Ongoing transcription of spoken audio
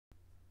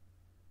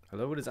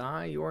Hello, it is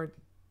I, your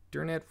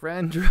internet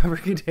friend,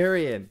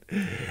 Debugger.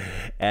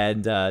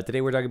 And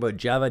today we're talking about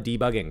Java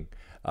debugging,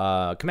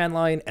 command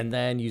line, and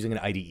then using an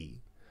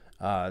IDE.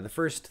 The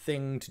first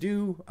thing to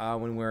do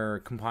when we're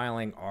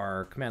compiling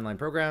our command line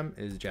program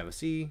is Java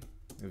C.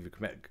 If you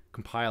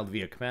compiled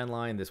via command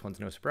line, this one's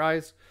no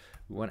surprise.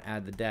 We want to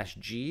add the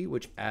 -G,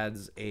 which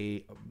adds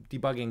a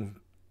debugging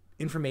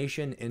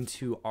information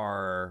into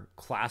our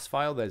class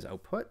file that is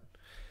output.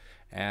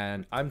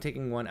 And I'm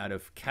taking one out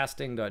of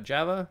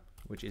casting.java,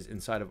 which is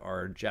inside of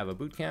our Java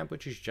bootcamp,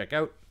 which you should check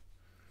out.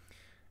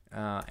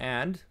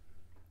 And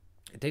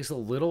it takes a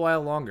little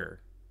while longer,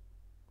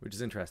 which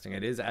is interesting.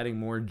 It is adding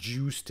more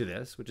juice to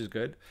this, which is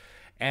good.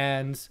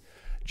 And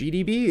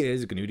GDB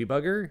is GNU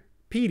debugger.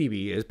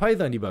 PDB is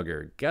Python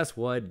debugger. Guess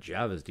what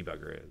Java's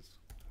debugger is?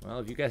 Well,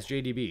 if you guess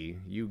JDB,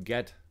 you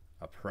get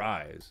a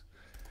prize.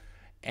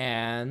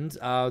 And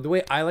the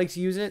way I like to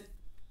use it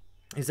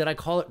is that I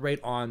call it right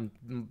on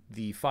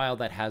the file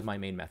that has my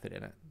main method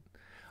in it.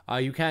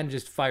 You can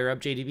just fire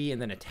up JDB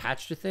and then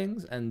attach to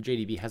things, and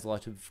JDB has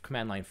lots of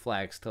command line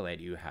flags to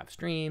let you have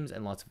streams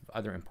and lots of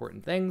other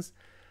important things.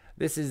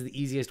 This is the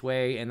easiest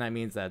way, and that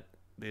means that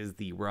is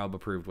the Rob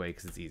approved way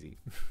because it's easy.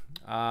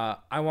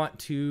 I want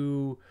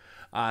to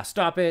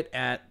stop it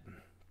at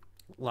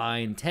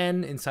line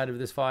 10 inside of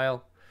this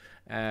file.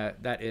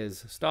 That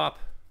is stop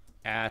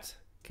at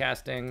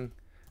casting :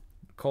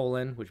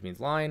 which means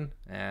line,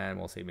 and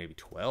we'll say maybe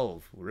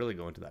 12. We'll really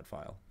go into that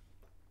file.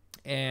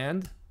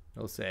 And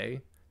it'll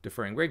say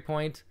deferring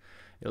breakpoint.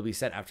 It'll be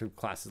set after the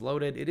class is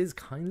loaded. It is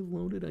kind of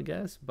loaded, I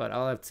guess, but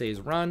all I have to say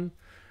is run,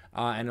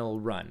 and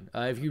it'll run.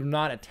 If you're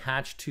not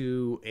attached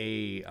to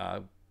a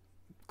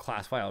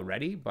class file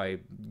already by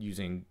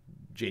using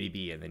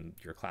JDB and then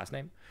your class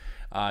name,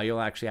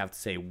 you'll actually have to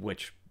say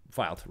which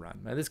file to run.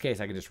 In this case,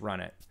 I can just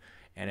run it,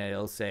 and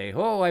it'll say,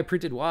 oh, I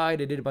printed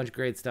wide, I did a bunch of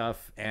great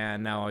stuff,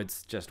 and now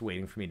it's just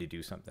waiting for me to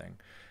do something.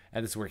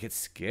 And this is where it gets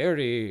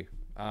scary.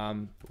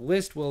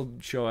 List will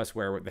show us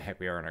where the heck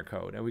we are in our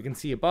code, and we can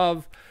see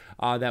above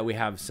that we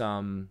have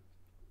some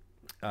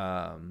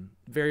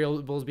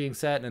variables being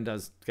set, and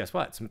does, guess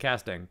what, some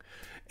casting.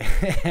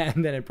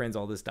 And then it prints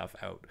all this stuff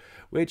out,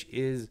 which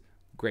is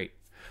great.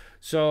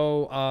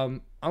 So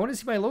I want to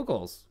see my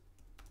locals,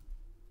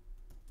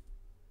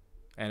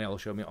 and it'll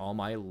show me all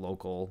my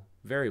local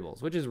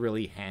variables, which is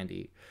really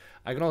handy.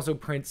 I can also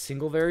print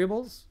single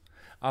variables,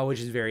 which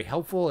is very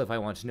helpful if I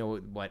want to know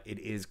what it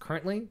is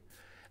currently.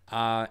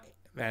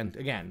 And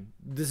again,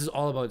 this is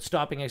all about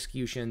stopping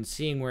execution,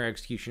 seeing where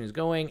execution is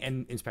going,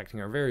 and inspecting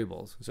our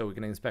variables. So we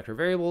can inspect our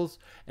variables,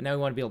 and now we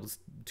want to be able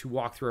to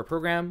walk through our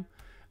program.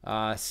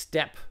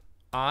 Step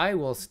I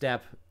will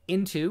step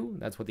into,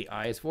 that's what the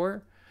I is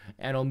for,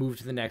 and it'll move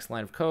to the next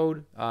line of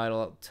code.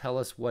 It'll tell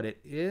us what it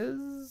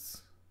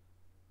is.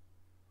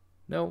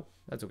 No,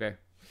 that's okay.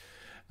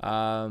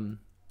 Nope.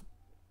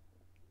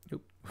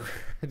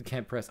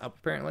 Can't press up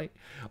apparently.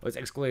 Oh, it's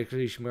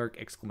exclamation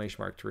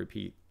mark to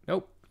repeat.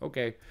 Nope.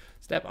 Okay.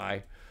 Step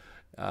I.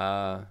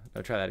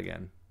 I'll try that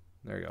again.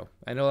 There we go.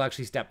 And it'll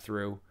actually step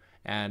through.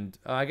 And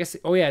I guess,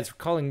 oh yeah, it's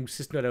calling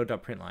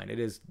system.out.println. It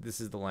is,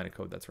 this is the line of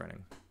code that's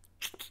running.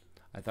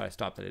 I thought I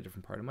stopped at a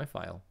different part of my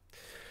file.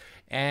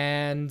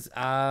 And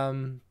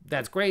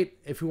that's great.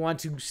 If we want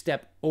to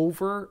step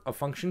over a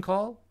function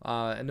call,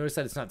 and notice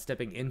that it's not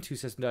stepping into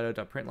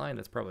system.out.println,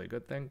 that's probably a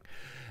good thing.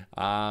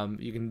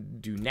 You can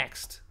do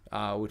next,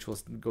 which will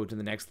go to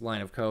the next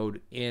line of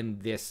code in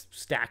this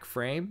stack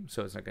frame.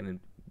 So it's not going to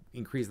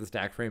increase the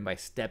stack frame by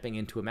stepping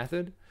into a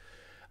method.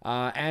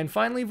 And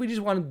finally, if we just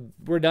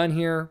we're done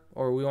here,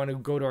 or we want to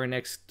go to our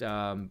next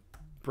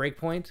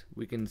breakpoint,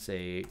 we can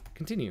say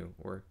continue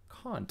or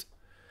cont.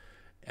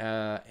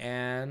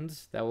 And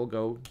that will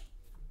go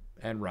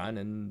and run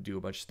and do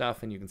a bunch of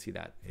stuff, and you can see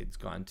that it's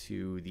gone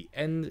to the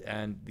end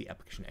and the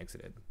application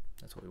exited.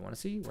 That's what we want to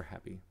see. We're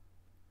happy.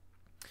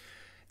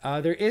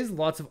 There is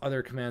lots of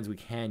other commands we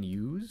can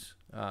use,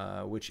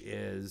 which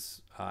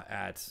is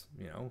at,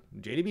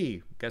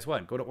 JDB. Guess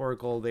what? Go to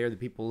Oracle. They're the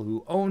people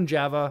who own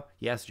Java.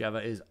 Yes, Java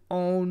is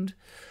owned.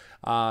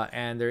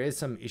 And there is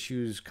some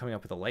issues coming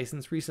up with the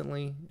license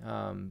recently.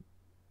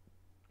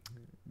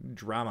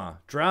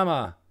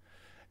 Drama.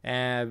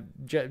 And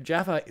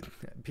Java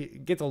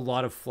gets a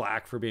lot of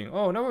flack for being,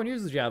 oh, no one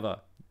uses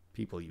Java.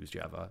 People use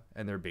Java,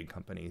 and they're big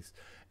companies.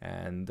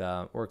 And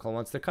Oracle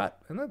wants to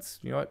cut, and that's,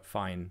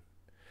 fine.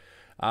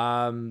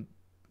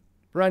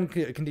 Run,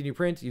 continue,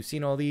 print. You've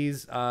seen all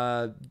these.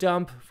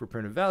 Dump for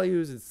primitive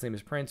values. It's the same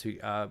as print. So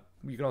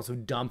you can also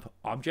dump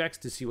objects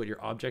to see what your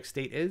object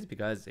state is,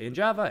 because in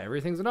Java,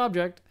 everything's an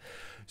object.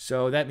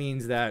 So that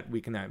means that we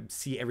can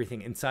see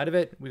everything inside of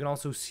it. We can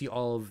also see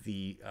all of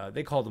the,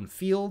 they call them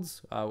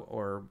fields,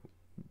 or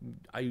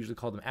I usually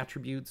call them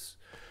attributes.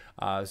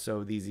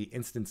 So these are the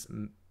instance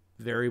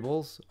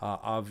variables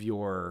of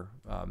your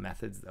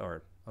methods,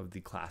 or of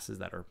the classes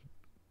that are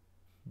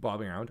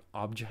bobbing around.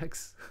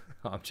 Objects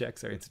are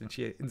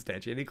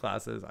instantiated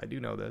classes. I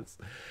do know this.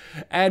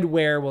 And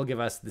where will give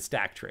us the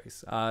stack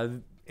trace.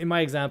 In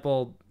my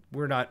example,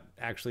 we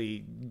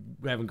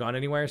haven't gone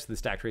anywhere, so the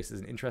stack trace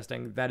isn't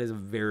interesting. That is a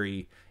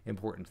very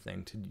important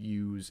thing to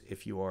use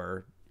if you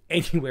are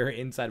anywhere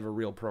inside of a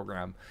real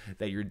program,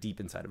 that you're deep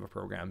inside of a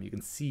program. You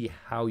can see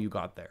how you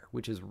got there,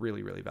 which is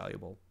really, really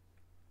valuable.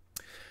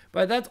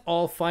 But that's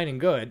all fine and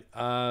good.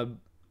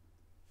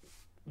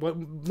 What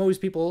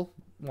most people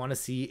want to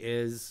see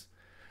is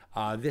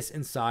this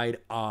inside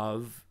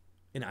of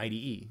an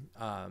IDE.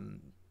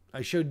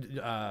 I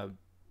showed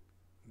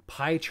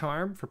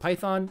PyCharm for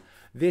Python.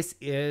 This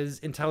is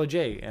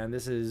IntellJ, and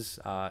this is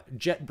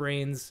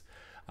JetBrains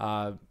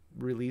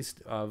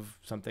released of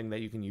something that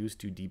you can use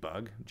to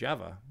debug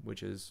Java,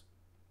 which is,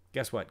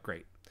 guess what,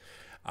 great.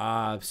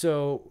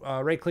 So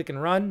right click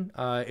and run.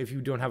 If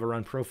you don't have a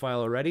run profile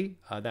already,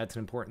 that's an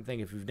important thing.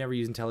 If you've never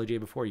used IntelliJ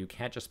before, you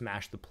can't just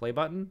mash the play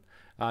button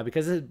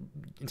because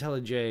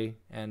IntelliJ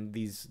and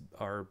these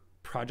are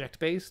project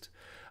based.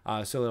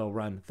 So it'll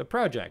run the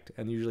project,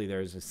 and usually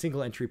there's a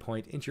single entry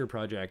point into your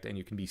project, and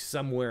you can be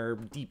somewhere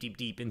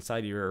deep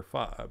inside your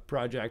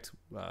project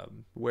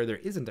where there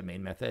isn't a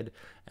main method,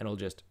 and it'll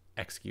just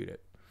execute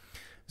it.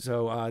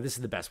 So this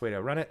is the best way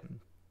to run it.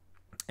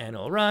 And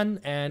it'll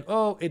run, and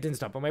oh, it didn't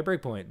stop on my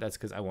breakpoint. That's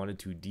because I wanted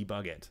to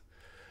debug it.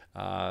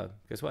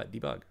 Guess what?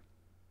 Debug.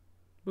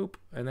 Boop.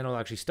 And then it'll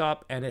actually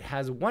stop, and it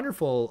has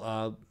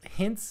wonderful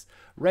hints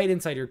right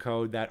inside your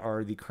code that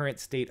are the current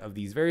state of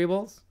these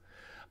variables.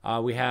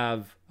 We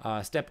have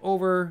step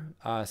over,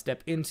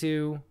 step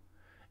into,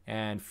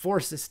 and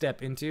force a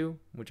step into,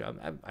 which I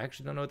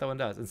actually don't know what that one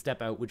does, and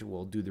step out, which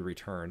will do the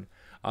return.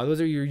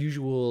 Those are your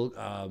usual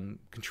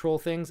control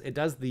things. It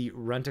does the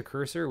run to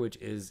cursor, which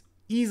is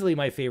easily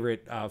my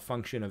favorite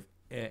function of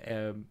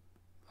a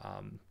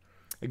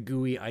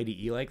GUI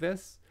IDE like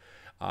this.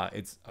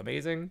 It's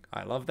amazing.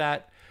 I love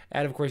that.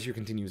 And of course, your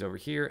continues over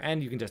here,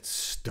 and you can just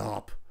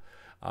stop.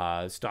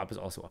 Stop is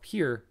also up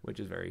here, which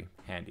is very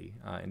handy.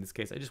 In this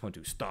case, I just want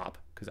to stop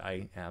because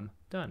I am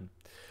done.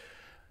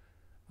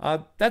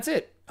 That's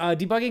it.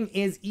 Debugging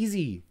is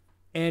easy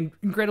and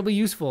incredibly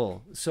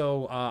useful.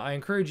 So I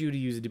encourage you to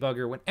use a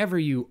debugger whenever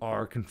you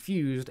are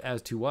confused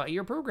as to why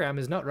your program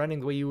is not running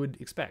the way you would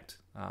expect.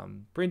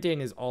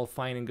 Printing is all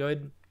fine and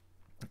good.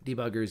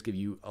 Debuggers give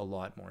you a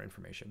lot more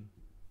information.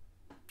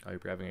 I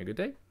hope you're having a good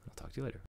day. I'll talk to you later.